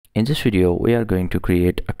In this video, we are going to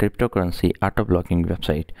create a cryptocurrency auto blogging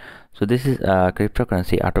website. So this is a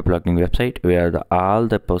cryptocurrency auto blogging website where all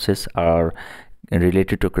the posts are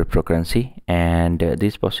related to cryptocurrency, and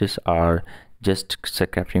these posts are just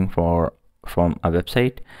scraping from a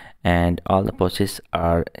website, and all the posts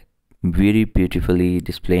are very beautifully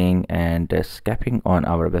displaying and scraping on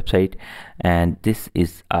our website, and this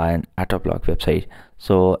is an autoblog website.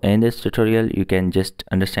 So in this tutorial you can just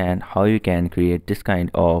understand how you can create this kind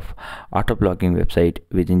of autoblogging website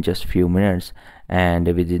within just few minutes and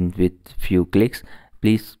with few clicks.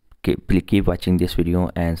 Please keep watching this video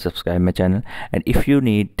and subscribe my channel. And if you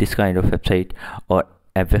need this kind of website or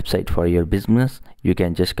a website for your business, you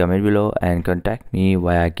can just comment below and contact me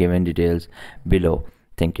via given details below.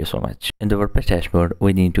 Thank you so much. In the WordPress dashboard,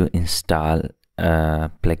 we need to install a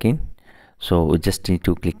plugin. So we just need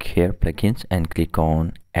to click here, plugins, and click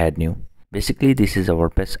on add new. Basically, this is a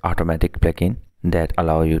WordPress automatic plugin that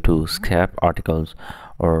allow you to scrap articles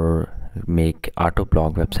or make auto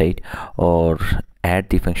blog website or add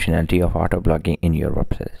the functionality of auto blogging in your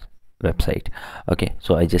website. Okay,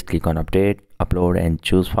 so I just click on update, upload, and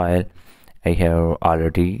choose file. I have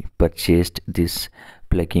already purchased this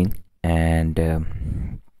plugin, and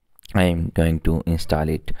I am going to install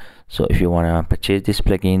it. So if you want to purchase this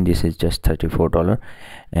plugin, this is just $34,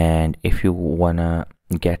 and if you want to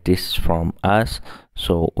get this from us,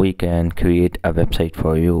 so we can create a website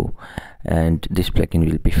for you and this plugin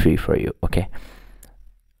will be free for you. Okay,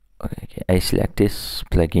 I select this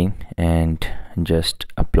plugin and just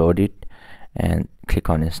upload it and click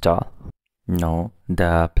on install. Now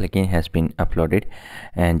the plugin has been uploaded,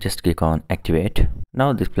 and just click on activate.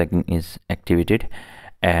 Now this plugin is activated,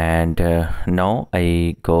 and now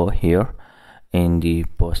I go here in the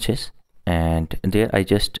posts, and there I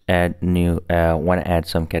just add new want to add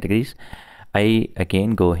some categories. I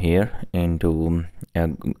again go here into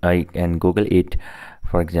I can Google it,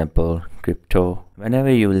 for example crypto.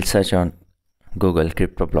 Whenever you will search on Google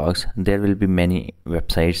crypto blogs, there will be many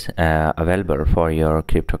websites available for your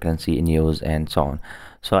cryptocurrency news and so on.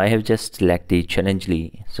 So I have just selected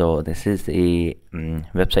Challengely. So this is a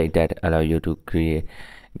website that allow you to create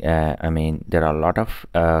there are a lot of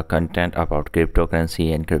content about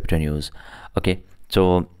cryptocurrency and crypto news. Okay,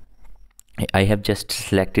 so I have just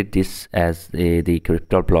selected this as the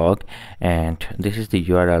crypto blog, and this is the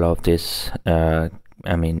URL of this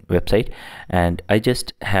website, and I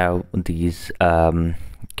just have these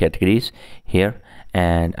categories here,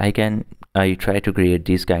 and I try to create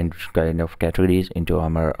these kind of categories into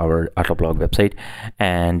our autoblog website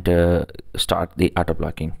and start the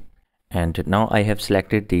autoblogging. And now I have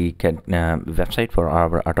selected the website for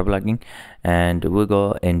our autoblogging, and we'll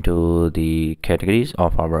go into the categories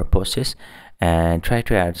of our posts and try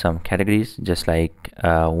to add some categories just like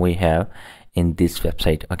we have in this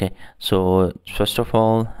website. Okay, so first of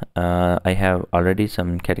all, I have already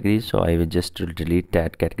some categories, so I will just delete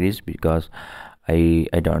that categories because I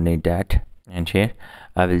don't need that. And here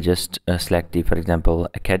I will just select the, for example,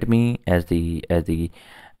 academy as the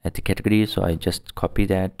category. So I just copy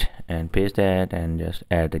that and paste that and just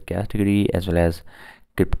add the category as well as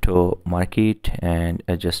crypto market, and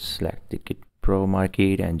I just select the crypto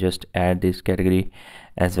market and just add this category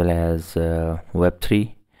as well as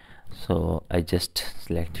web3. So I just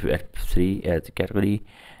select web3 as the category,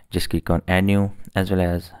 just click on add new, as well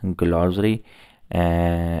as glossary,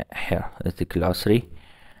 and here is the glossary,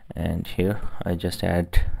 and here I just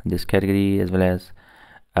add this category as well as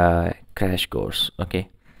crash course. Okay,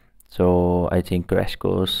 so I think crash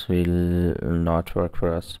course will not work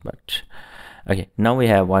for us, but okay, now we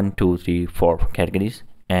have 1 2 3 4 categories,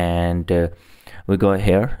 and we go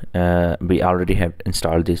here. We already have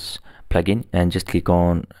installed this plugin, and just click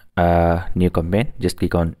on new campaign. Just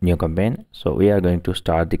click on new campaign. So we are going to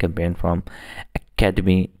start the campaign from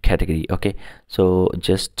academy category. Okay, so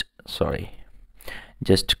just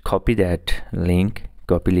copy that link,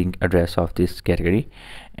 link address of this category,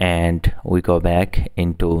 and we go back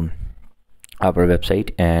into our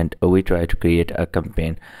website and we try to create a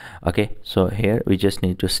campaign. Okay, so here we just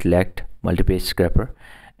need to select multi-page scraper,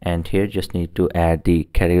 and here just need to add the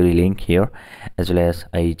category link here, as well as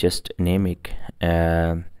I just name it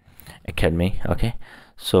academy. Okay,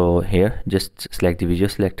 so here just select the visual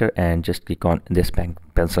selector and just click on this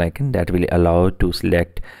pencil icon that will allow to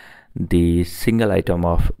select the single item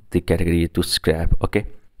of the category to scrap. Okay,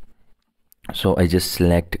 so I just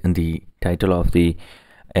select the title of the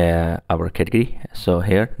our category. So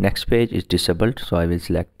here next page is disabled, so I will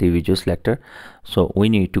select the visual selector. So we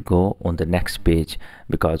need to go on the next page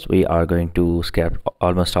because we are going to scrap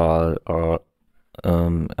almost all or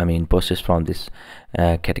I mean posts from this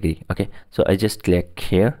category. Okay, so I just click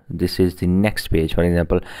here. This is the next page. For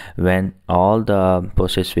example, when all the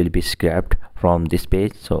posts will be scrapped from this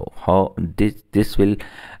page, so how this will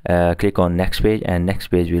click on next page, and next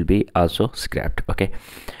page will be also scrapped. Okay,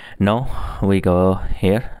 now we go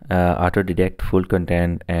here, auto detect full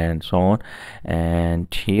content and so on,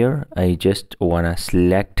 and here I just wanna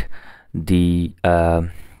select the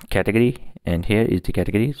category, and here is the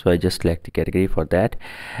category, so I just select the category for that.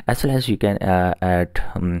 As well as you can add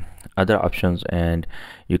other options, and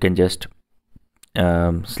you can just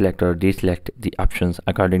select or deselect the options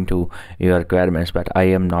according to your requirements, but I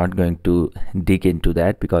am not going to dig into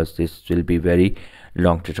that because this will be very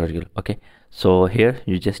long tutorial. Okay, so here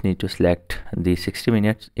you just need to select the 60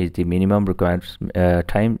 minutes is the minimum required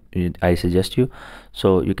time I suggest you.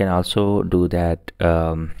 So you can also do that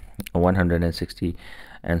 160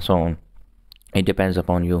 and so on. It depends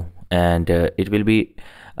upon you, and it will be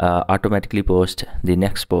automatically post the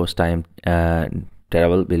next post time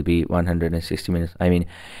travel will be 160 minutes. I mean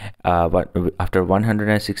but after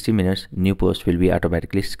 160 minutes new post will be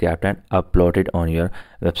automatically scrapped and uploaded on your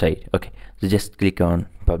website. Okay, so just click on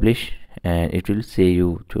publish and it will say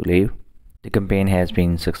you to leave. The campaign has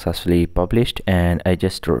been successfully published, and I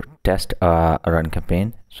just test a run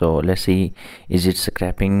campaign. So let's see, is it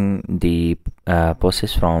scrapping the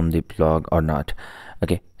posts from the blog or not.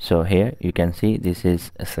 Okay, so here you can see this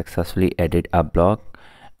is successfully added a blog.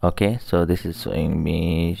 Okay, so this is showing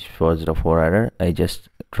me 404 error. I just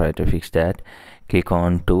try to fix that. Click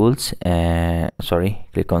on tools and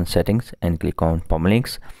click on settings and click on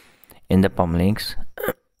permalinks. In the permalinks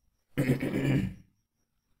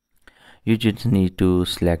you just need to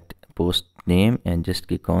select post name and just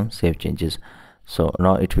click on save changes. So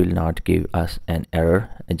now it will not give us an error.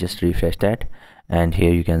 I just refresh that, and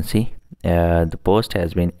here you can see the post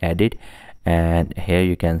has been added, and here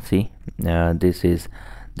you can see this is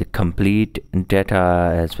the complete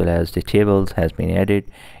data as well as the tables has been added.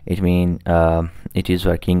 It means it is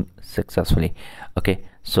working successfully. Okay,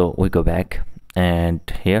 so we go back, and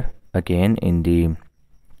here again in the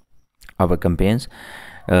our campaigns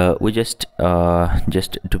we just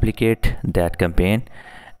duplicate that campaign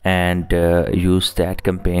and use that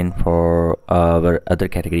campaign for our other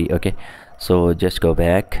category. Okay, so just go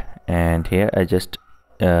back, and here I just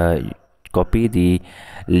copy the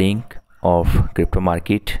link of crypto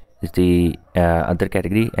market is the other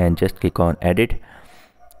category, and just click on edit,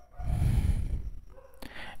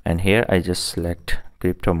 and here I just select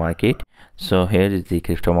crypto market. So here is the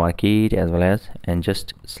crypto market as well as, and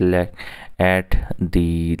just select add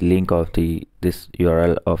the link of this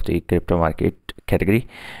URL of the crypto market category,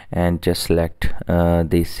 and just select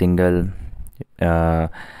the single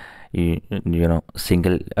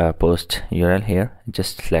single post URL here.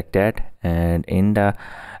 Just select that, and in the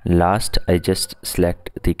last I just select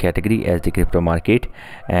the category as the crypto market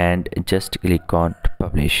and just click on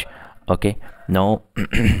publish. Okay, now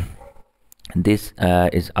this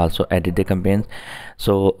is also added the campaigns.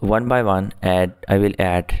 So one by one I will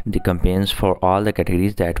add the campaigns for all the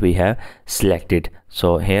categories that we have selected.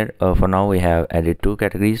 So here for now we have added 2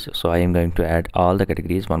 categories, so I am going to add all the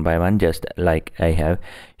categories one by one, just like I have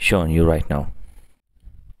shown you right now.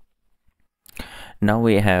 Now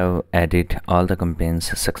we have added all the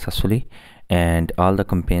campaigns successfully, and all the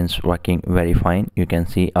campaigns working very fine. You can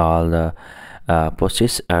see all the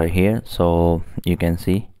posts are here, so you can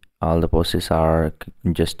see all the posts are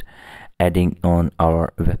just adding on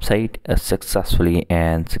our website successfully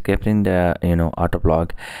and scripting the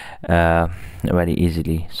autoblog very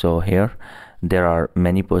easily. So here there are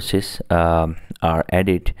many posts are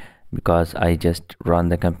added because I just run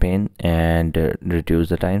the campaign and reduce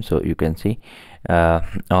the time, so you can see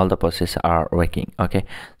all the posts are working. Okay,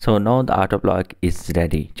 so now the autoblog is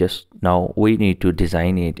ready. Just now we need to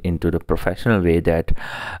design it into the professional way that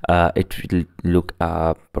it will look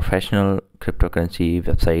a professional cryptocurrency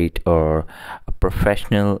website, or a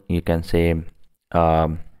professional, you can say,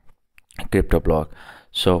 crypto blog.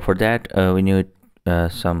 So for that we need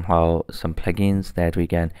somehow some plugins that we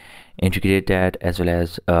can integrate that, as well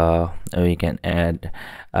as we can add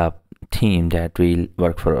a theme that will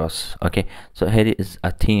work for us. Okay, so here is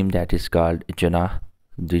a theme that is called Jonah,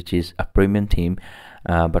 which is a premium theme,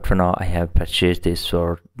 but for now I have purchased this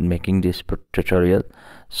for making this tutorial.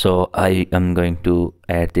 So I am going to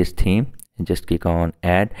add this theme, and just click on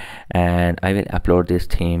add, and I will upload this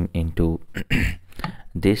theme into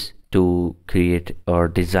this to create or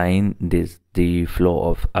design the flow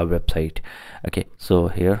of a website. Okay, so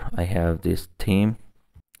here I have this theme.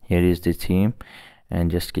 Here is the theme, and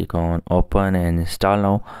just click on open and install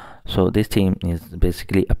now. So this theme is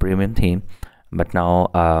basically a premium theme, but for now I have purchased this for but now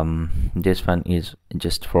this one is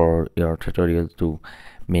just for your tutorial to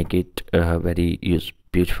make it very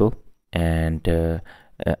beautiful and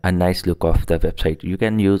a nice look of the website. You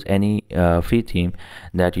can use any free theme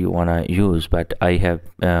that you wanna use, but I have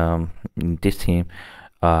this theme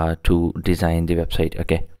to design the website.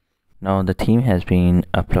 Okay, now the theme has been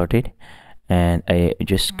uploaded and I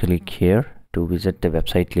just click here to visit the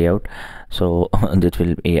website layout. So this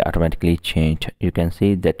will be automatically changed. You can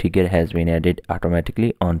see the trigger has been added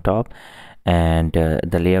automatically on top, and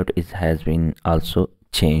the layout has been also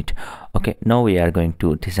changed. Okay, now we are going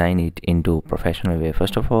to design it into professional way.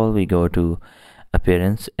 First of all, we go to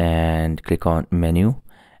appearance and click on menu,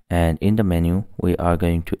 and in the menu we are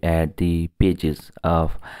going to add the pages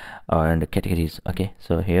of and the categories. Okay,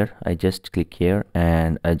 so here I just click here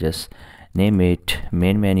and I just name it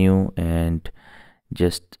main menu and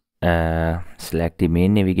just select the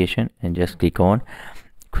main navigation and just click on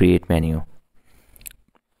create menu.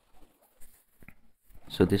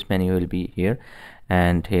 So this menu will be here,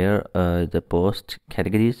 and here the post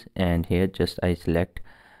categories, and here just I select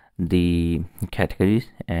the categories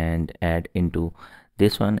and add into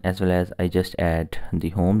this one, as well as I just add the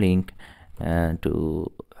home link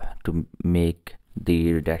to make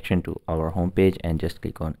the redirection to our home page, and just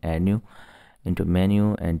click on add new into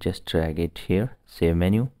menu and just drag it here, save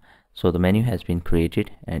menu. So the menu has been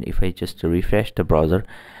created, and if I just refresh the browser,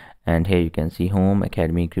 and here you can see home,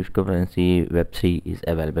 academy, cryptocurrency, web3 is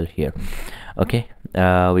available here. Okay,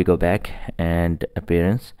 we go back and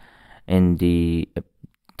appearance. In the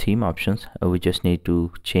theme options, we just need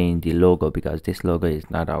to change the logo because this logo is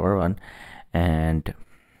not our one. And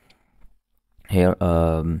here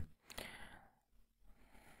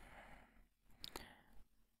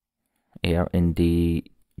here in the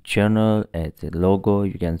journal as the logo,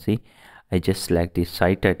 you can see I just select the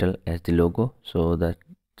site title as the logo. So the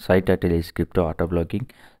site title is crypto autoblogging.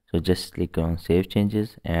 So just click on save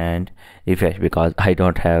changes and refresh because I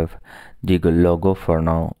don't have the logo for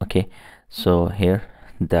now. Okay, so here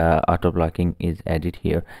the autoblocking is added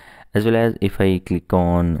here, as well as if I click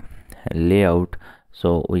on layout,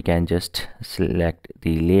 so we can just select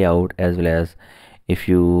the layout, as well as if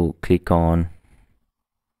you click on,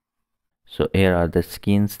 so here are the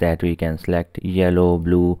skins that we can select: yellow,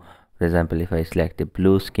 blue. For example, if I select the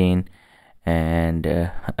blue skin, and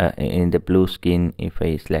in the blue skin, if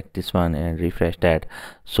I select this one and refresh that,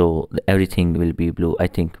 so everything will be blue. I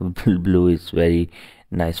think blue is very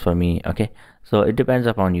nice for me. Okay, so it depends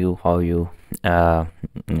upon you how you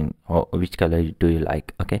which color do you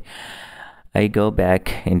like. Okay, I go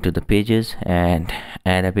back into the pages and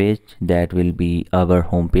add a page that will be our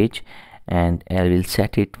home page, and I will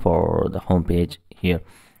set it for the home page here.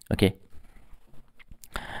 Okay,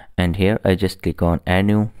 and here I just click on add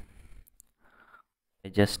new. I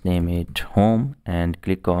just name it home and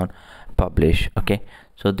click on publish. Okay,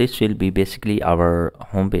 so this will be basically our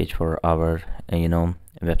home page for our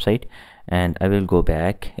website, and I will go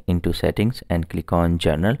back into settings and click on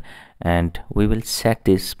journal, and we will set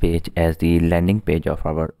this page as the landing page of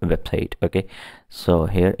our website. Okay, so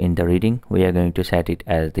here in the reading we are going to set it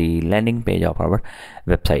as the landing page of our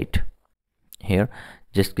website. Here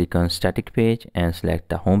just click on static page and select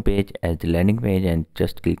the home page as the landing page, and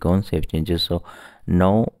just click on save changes. So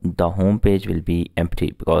now the home page will be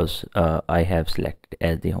empty because I have selected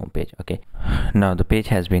as the home page. Okay, now the page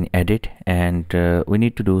has been added, and we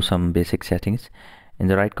need to do some basic settings. In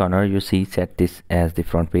the right corner you see set this as the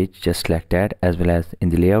front page, just select that, as well as in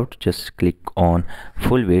the layout just click on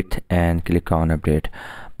full width and click on update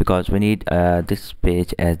because we need this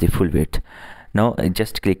page as the full width. Now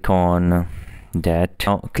just click on that.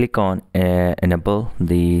 Now click on enable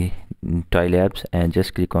the tile apps and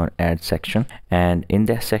just click on add section, and in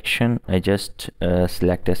that section I just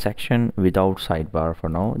select a section without sidebar for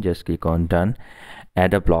now. Just click on done,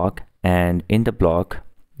 add a block, and in the block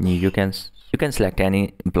you can select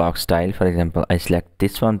any block style. For example, I select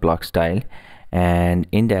this one block style, and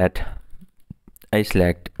in that I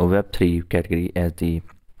select web3 category as the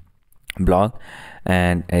blog,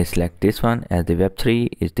 and I select this one as the web3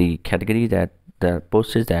 is the category that the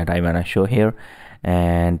posts that I wanna show here,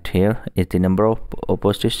 and here is the number of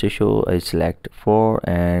posts to show. I select 4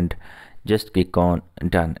 and just click on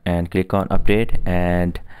done and click on update,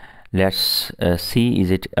 and let's see is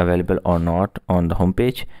it available or not on the home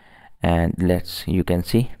page. And you can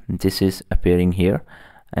see this is appearing here,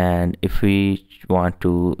 and if we want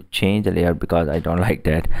to change the layout because I don't like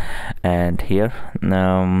that, and here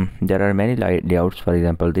there are many layouts. For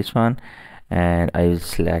example, this one, and I will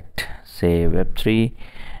select say web3,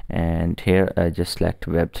 and here I just select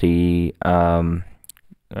web3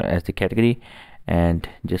 as the category, and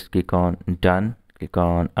just click on done, click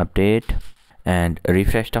on update and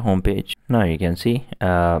refresh the home page. Now you can see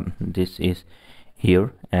this is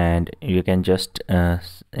here, and you can just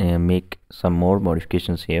make some more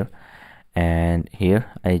modifications here. And here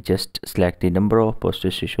I just select the number of posts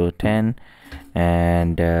to show 10,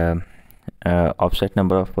 and offset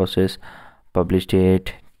number of posts, publish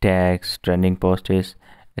date, tags, trending posts,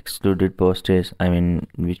 excluded posts, I mean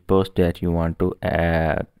which post that you want to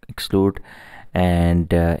exclude.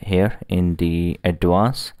 And here in the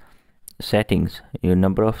advanced settings, your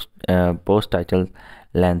number of post title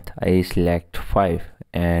length, I select 5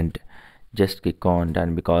 and just click on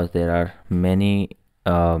done, because there are many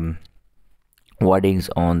wordings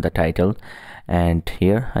on the title. And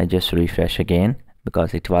here I just refresh again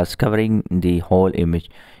because it was covering the whole image.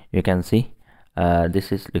 You can see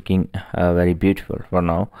this is looking very beautiful for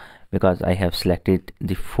now, because I have selected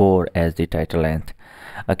the 4 as the title length.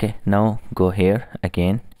 Okay, now go here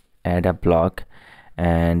again, add a block,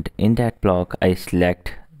 and in that block I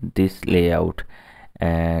select this layout.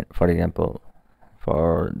 And for example,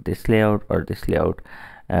 for this layout or this layout,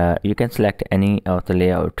 you can select any of the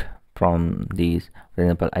layout from these. For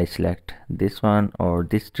example, I select this one or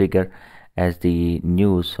this trigger as the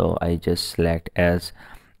news, so I just select as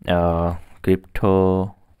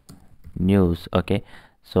crypto news. Okay,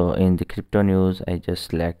 so in the crypto news I just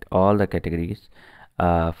select all the categories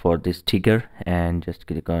for this trigger, and just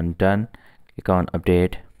click on done, click on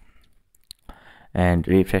update and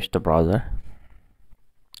refresh the browser,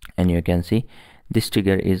 and you can see this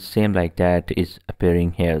trigger is same like that is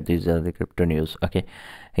appearing here. These are the crypto news. Okay,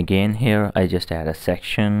 again here I just add a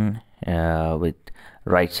section with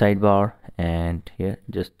right sidebar, and here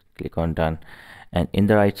just click on done. And in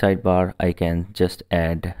the right sidebar I can just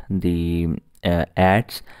add the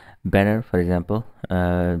ads banner. For example,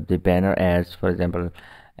 the banner ads, for example,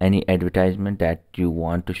 any advertisement that you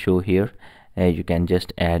want to show here, you can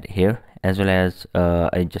just add here, as well as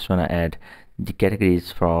I just want to add the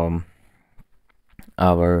categories from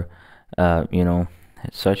our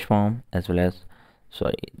search form, as well as,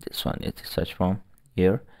 sorry, this one is the search form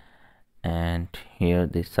here, and here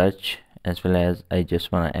the search, as well as I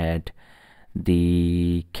just want to add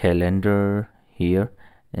the calendar here,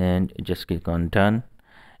 and just click on done.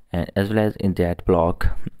 And as well as in that block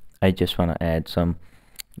I just want to add some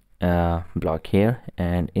block here,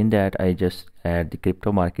 and in that I just add the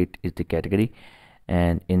crypto market is the category,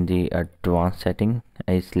 and in the advanced setting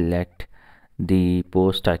I select the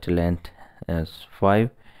post title length as 5,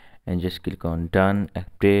 and just click on done,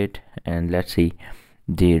 update, and let's see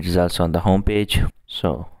the results on the home page.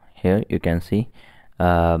 So here you can see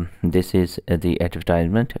this is the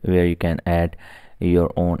advertisement where you can add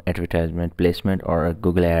your own advertisement placement or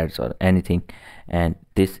Google ads or anything. And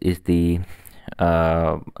this is the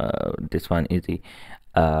this one is the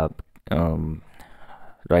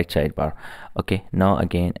right sidebar. Okay, now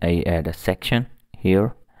again I add a section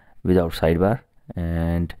here without sidebar,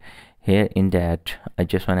 and here in that I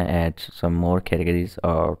just want to add some more categories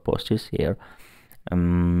or posts here.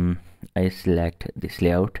 I select this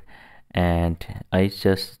layout and I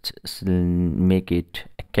just make it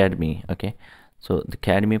academy. Okay, so the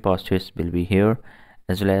academy posters will be here,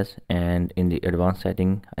 as well as, and in the advanced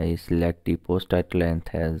setting I select the post title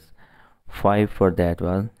length as 5 for that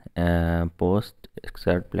one. Post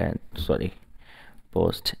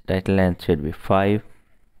title length should be 5,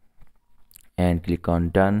 and click on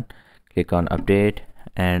done, click on update,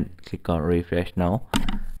 and click on refresh now.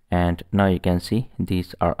 And now you can see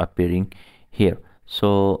these are appearing here.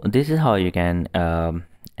 So this is how you can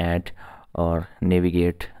add or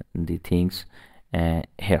navigate the things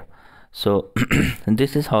here. So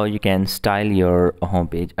this is how you can style your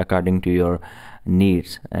homepage according to your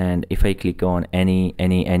needs. And if I click on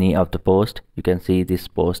any of the post, you can see this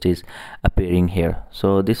post is appearing here.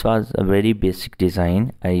 So this was a very basic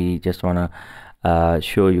design. I just wanna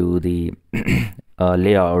show you the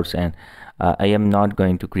layouts, and I am not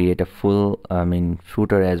going to create a full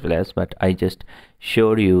footer as well as, but I just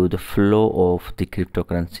showed you the flow of the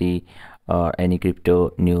cryptocurrency or any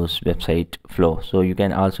crypto news website flow. So you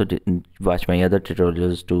can also watch my other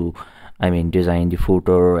tutorials to design the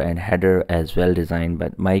footer and header as well design,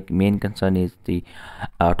 but my main concern is the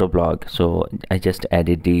auto blog. So I just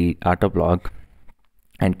added the auto blog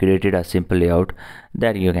and created a simple layout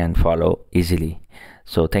that you can follow easily.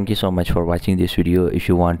 So thank you so much for watching this video. If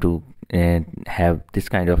you want to have this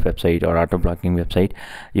kind of website or auto blogging website,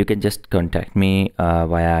 you can just contact me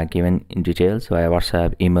via given in details via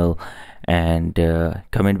WhatsApp, email, and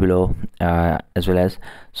comment below as well as.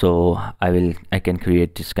 So I can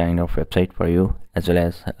create this kind of website for you, as well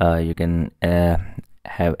as you can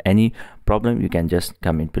have any problem, you can just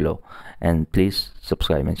comment below, and please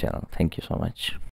subscribe my channel. Thank you so much.